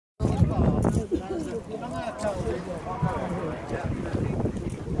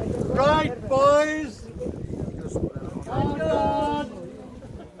Right, boys. Hold on.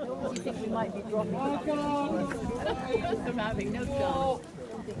 You think we might be dropping? Hold on. I'm having no chance.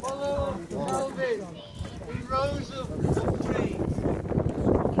 Follow Melvin. In rows of 3.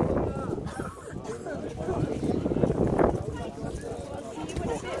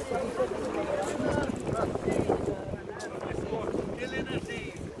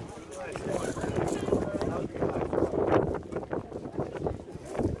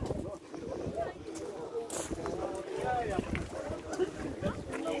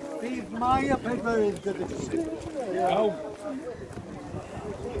 My paper is good. Oh.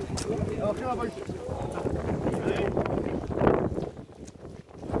 Okay, boys.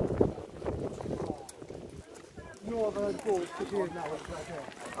 No, the goal to here now.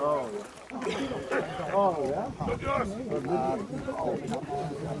 Oh. Oh, yeah.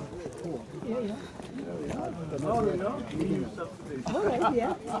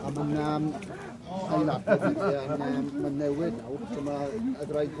 Mae'n newid nawr, so mae y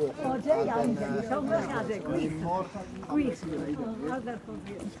draed goch. O, de iawn, llongysiadau, gwych. Gwych.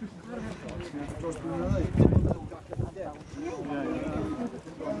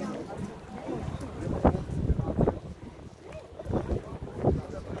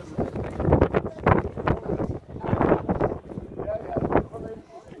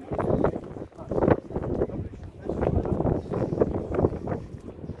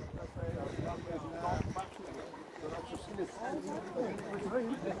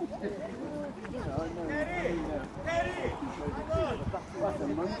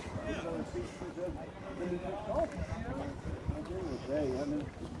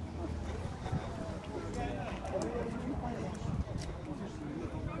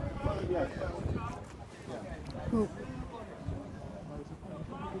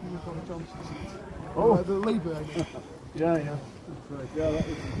 Oh, the Labour. Yeah, yeah. Yeah,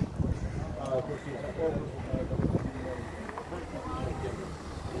 that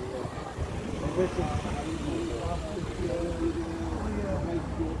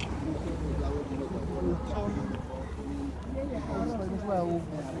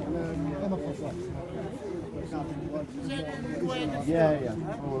Yeah, yeah.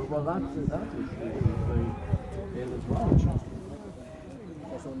 Oh, well, that is ill as well.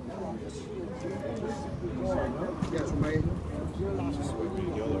 Yeah, so my...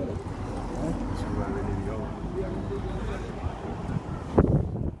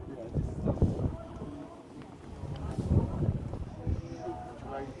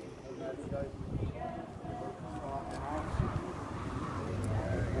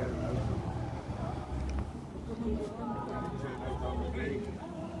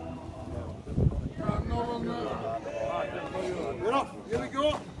 Here we go.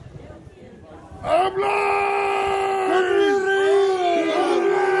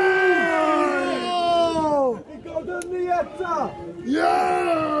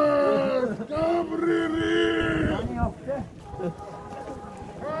 Yes!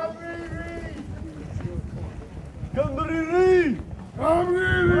 Cilmeri!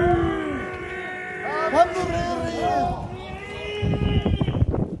 Cilmeri!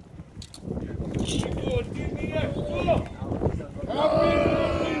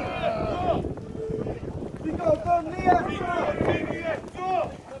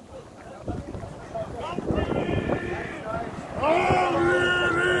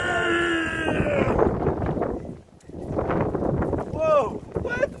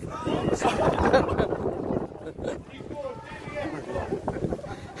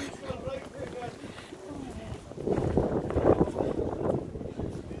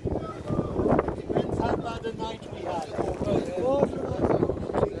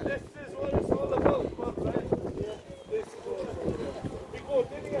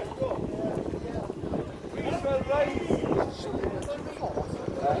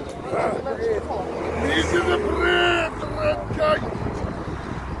 These are the bread, the red kite.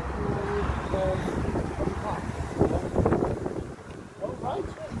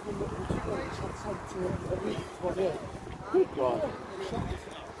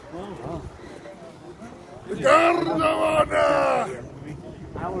 Gardawana!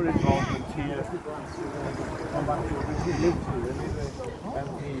 Our involvement here, come back to what we lived to,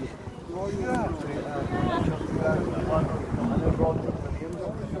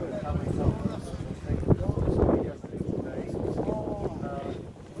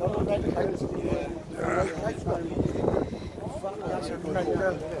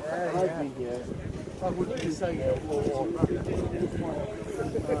 I wouldn't say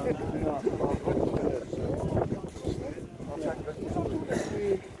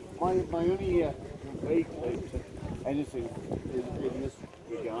my only anything in this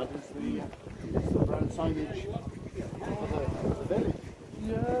regard is the brand signage for the village.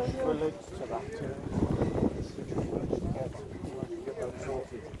 Yeah. Relates to that too. Get that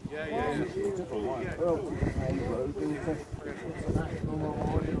sorted.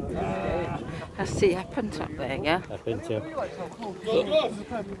 That's the happen top there, yeah? Happen to.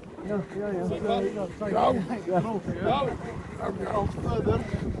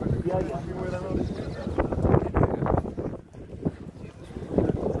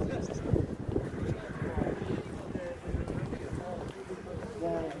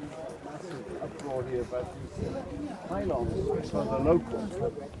 Uproar here about these pylons for the locals.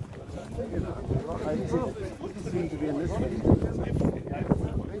 I seem to be in this one.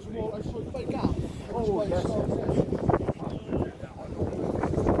 Oh, yes.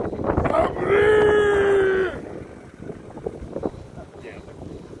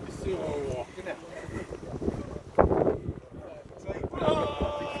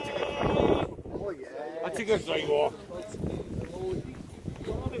 I think it's like walk.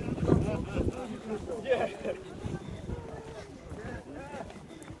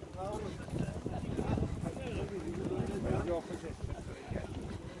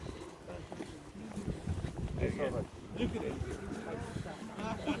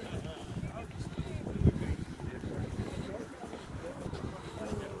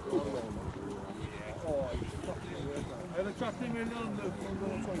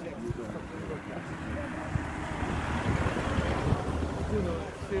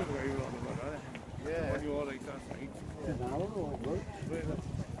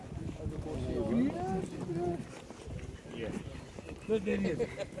 Yeah. Look at it.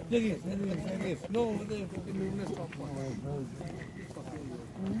 There is. No, they're fucking moving this top one.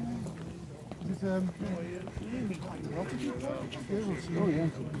 Oh, yeah.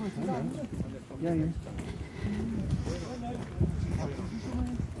 Yeah, yeah.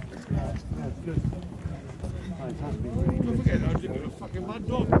 That's good. It has been really Don't good. forget, I'm giving a fucking mad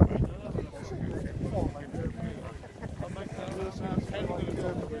dog.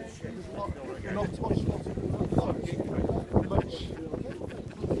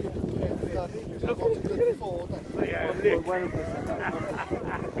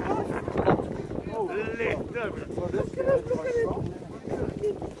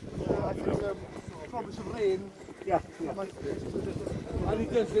 Probably some rain. Yeah. And he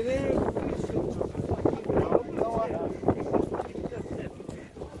does it here.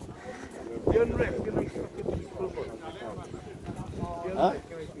 The unwrapped, you know, Huh?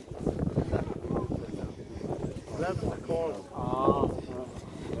 That's the call.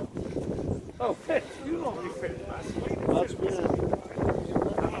 Oh, fit. You normally fit last week. That's good.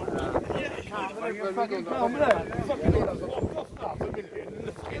 Fucking come there. Fucking walk off half a million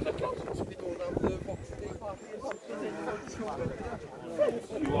in the council.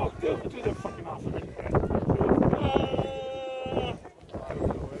 You walked up to the fucking half a million.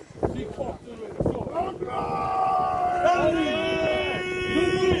 She walked through it. Oh, God!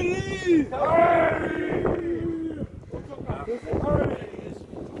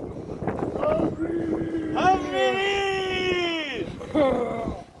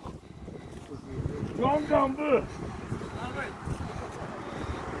 John Gamble!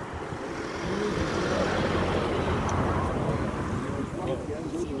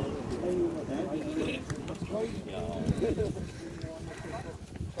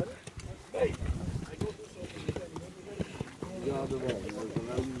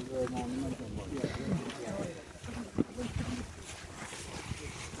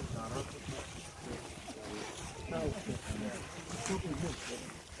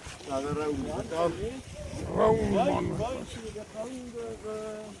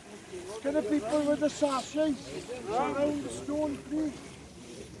 It's going to be full with the sachets around the stone creek.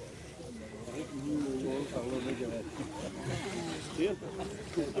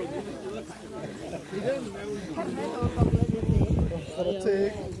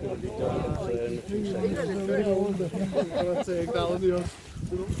 Take down the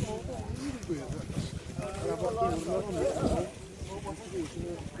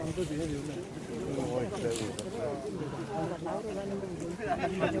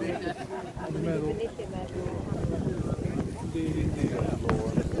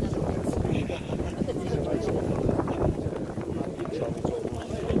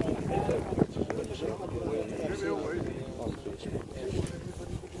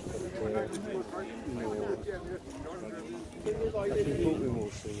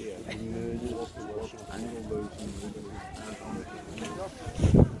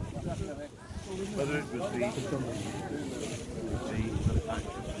Whether it was the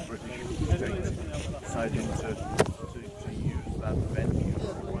British state deciding to use that venue for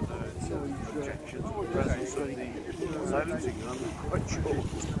the projections of the presence of the silencing, and I'm not quite sure.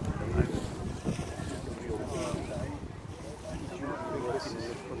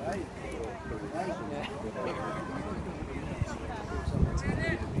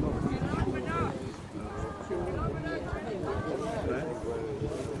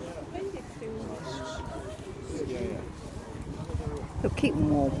 They'll keep them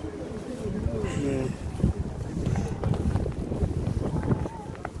warm. Yeah.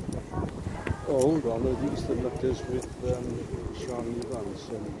 Oh, hold on, I used to look this with Sean Evans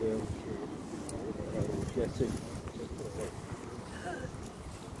and getting.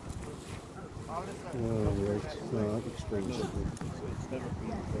 Oh, right. No, that explains it.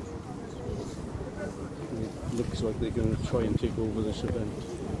 It looks like they're going to try and take over this event.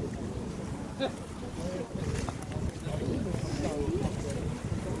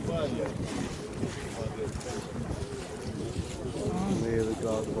 There the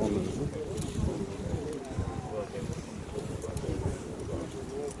guard of honour.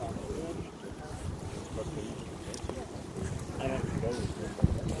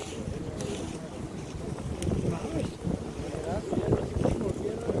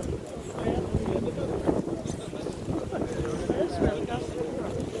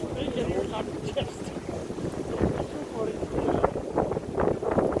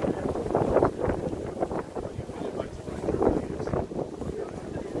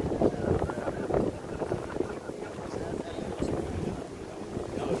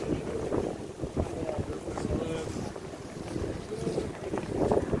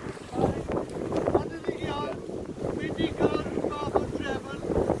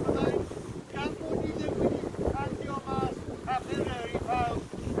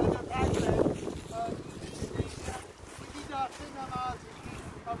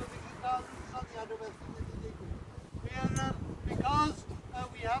 Because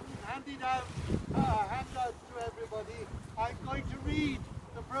we haven't handed out handouts to everybody, I'm going to read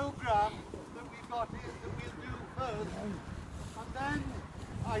the programme that we've got here that we'll do first, and then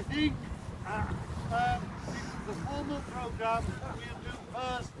I think the formal programme we'll do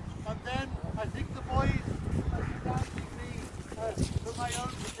first, and then I think the boys, without me, for my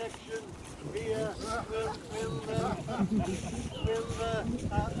own protection here, will sound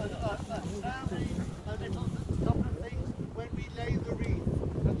a little couple of things when we lay the wreath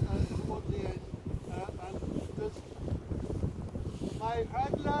towards the end. And there's my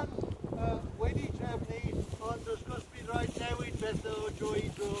rhaglan wedi trefnu, ond wrth gwrs bydd rhaid newid bethau o droi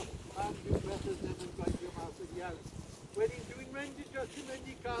dro am bydd bethau ddim yn gweithio mas yn iawn. Wedyn dwi'n mynd jyst yn mynd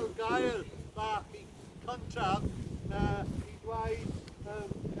I cael gair bach I cyntaf I dweud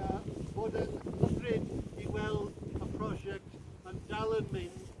bod yn hyfryd I weld y prosiect yn dal yn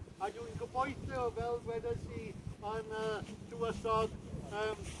mynd. A dwi'n gobeithio fel wedes I yn tywysog,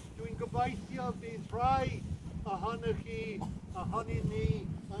 dwi'n gobeithio bydd rhai ohonych chi, ohonyn ni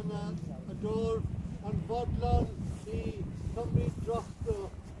yn y dor yn fodlon I cymryd drosto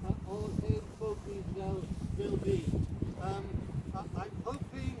o'r hen ffogies fel fi. I'm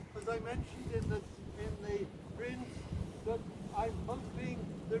hoping, as I mentioned in the print, that I'm hoping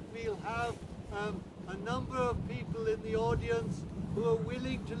that we'll have a number of people in the audience who are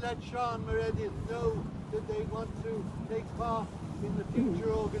willing to let Sean Meredith know that they want to take part in the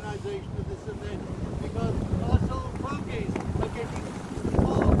future organisation of this event, because us old fogies are getting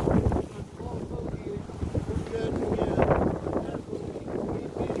more and more fogies from year to year, and therefore we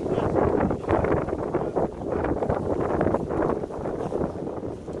really desperately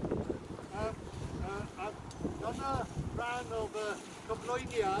I've done a run of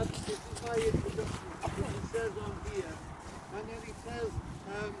cyflwyniad. This is my introduction, it says on here, and then it says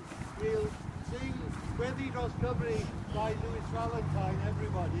we'll sing Gweddi Dros Cymru by Lewis Valentine,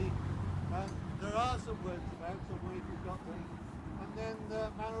 everybody. There are some words about, somewhere if you've got them. And then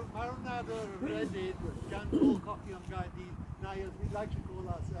Maronada Reddit, gan Paul Cocky on Gaerdydd, now as we like to call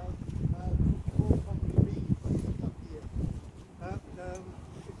ourselves, Paul Cocky Reed, up here.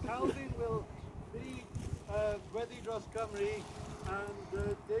 Calvin will read Gweddi Dros Cymru, and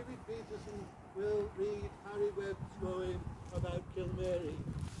David Peterson will read Harry Webb's poem about Cilmeri.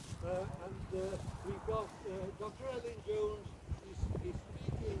 And we've got Dr. Ellen Jones is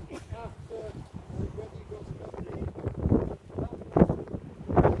speaking after Gweddi Dros Cymru.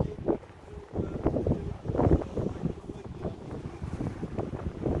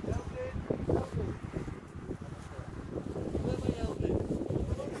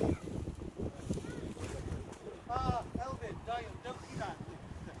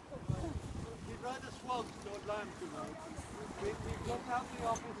 We don't have the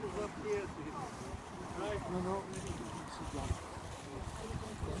officers up here,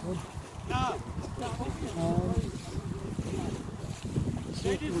 Now, ladies and gentlemen, I see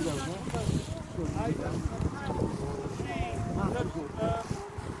that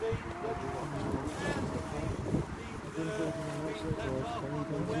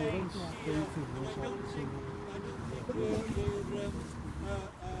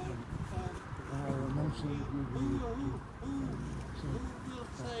who will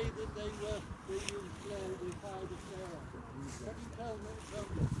say that they used Claire, they fired a Claire? Can you tell me?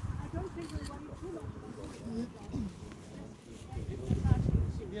 I don't think we're running too much.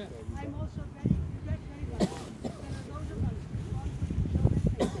 Yeah. I'm also very well. There are those of us who want to show their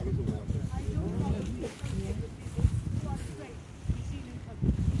faces. I do probably associate with people who are afraid to be seen in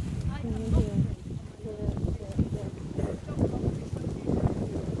public. I am not afraid. So probably some people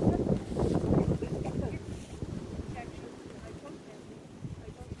protection. I don't have it. I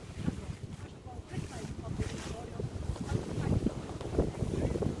don't have it. First of all, criticize public memorial.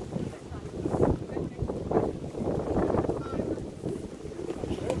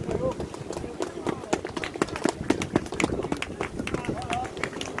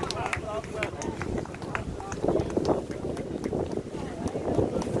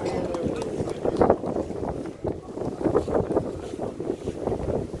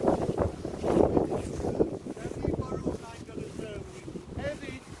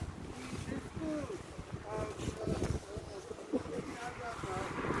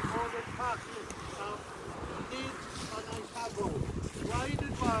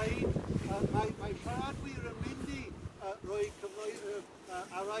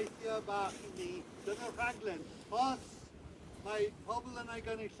 Bach in the Dyna Rhaglen. Os mae pobl yn ei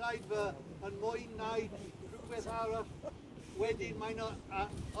gynulleidfa yn mwy wneud rhywbeth arall wedyn mae nhw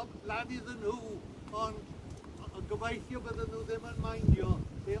lan iddyn nhw ond gobeithio bydden nhw ddim yn maindio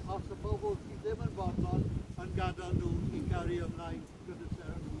os y pobl sydd ddim yn fodlon yn gadael nhw I gario ymlaen gyda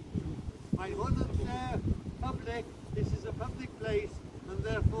ceremony. Mae hwn yn lle public, this is a public place and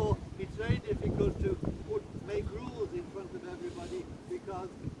therefore it's very difficult to make rules in front of everybody because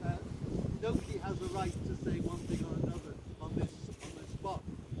nobody has a right to say one thing or another on this spot.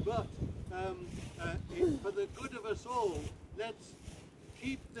 But for the good of us all, let's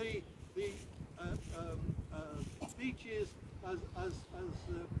keep the speeches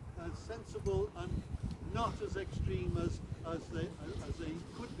as sensible and not as extreme as they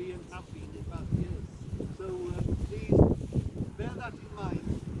could be and have been in past years. So please bear that in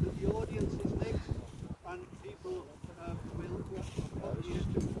mind, that the audience is next and people will come here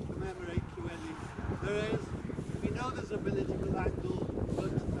to commemorate Llywelyn. We know there's a political angle,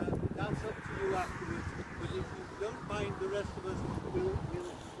 but that's up to you afterwards. But if you don't mind, the rest of us will